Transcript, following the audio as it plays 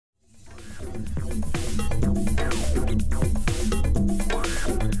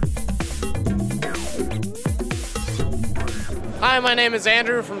Hi, my name is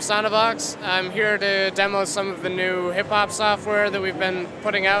Andrew from Sonivox. I'm here to demo some of the new hip-hop software that we've been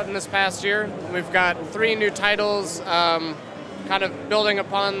putting out in this past year. We've got 3 new titles, kind of building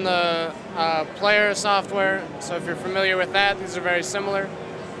upon the player software. So if you're familiar with that, these are very similar.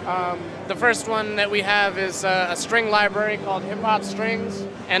 The first one that we have is a string library called Hip-Hop Strings,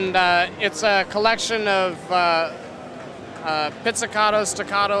 and it's a collection of pizzicato,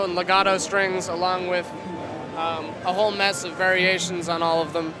 staccato, and legato strings, along with a whole mess of variations on all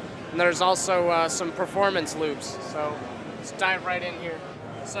of them. And there's also some performance loops, so let's dive right in here.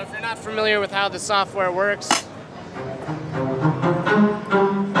 So if you're not familiar with how the software works, you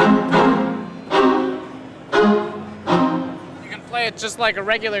can play it just like a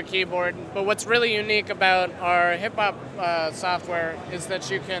regular keyboard, but what's really unique about our hip-hop software is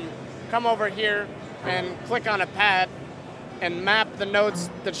that you can come over here and click on a pad and map the notes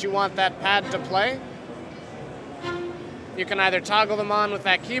that you want that pad to play. You can either toggle them on with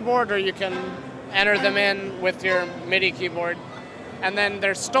that keyboard, or you can enter them in with your MIDI keyboard, and then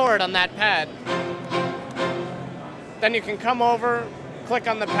they're stored on that pad. Then you can come over, click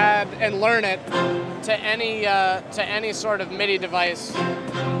on the pad, and learn it to any sort of MIDI device,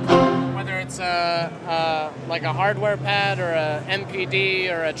 whether it's like a hardware pad or a MPD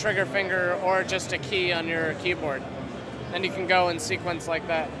or a trigger finger or just a key on your keyboard. Then you can go and sequence like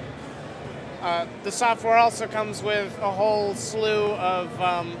that. The software also comes with a whole slew of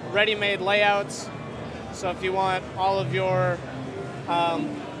ready-made layouts. So if you want all of your,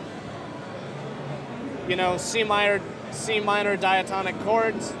 C minor diatonic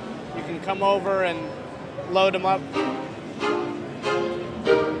chords, you can come over and load them up.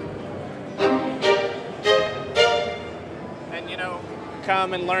 And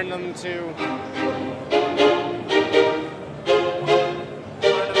come and learn them to.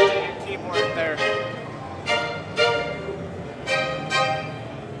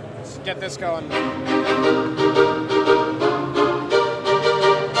 Get this going.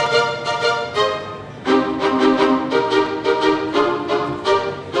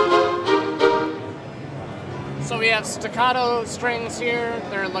 So we have staccato strings here,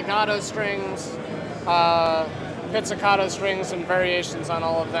 there are legato strings, pizzicato strings, and variations on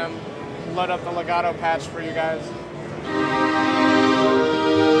all of them. Load up the legato patch for you guys.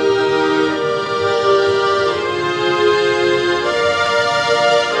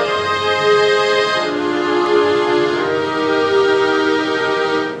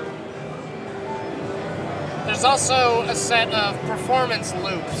 There's also a set of performance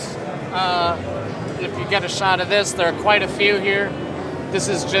loops. If you get a shot of this, there are quite a few here. This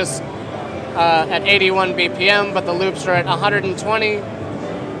is just at 81 BPM, but the loops are at 120,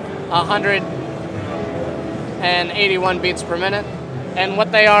 100, and 81 beats per minute. And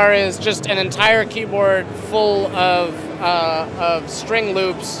what they are is just an entire keyboard full of string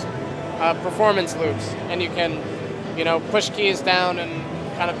loops, performance loops. And you can, push keys down and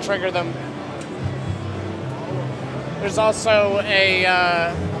kind of trigger them. There's also a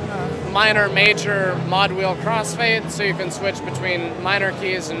minor-major mod wheel crossfade, so you can switch between minor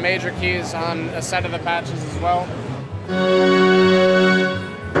keys and major keys on a set of the patches as well.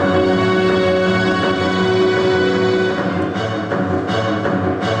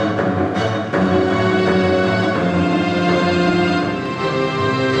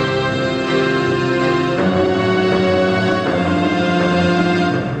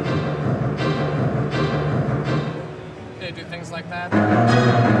 Do things like that.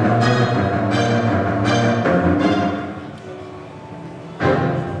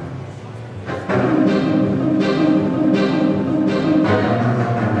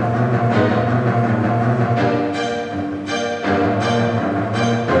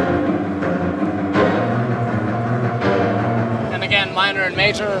 And again, minor and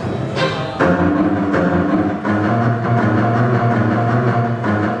major.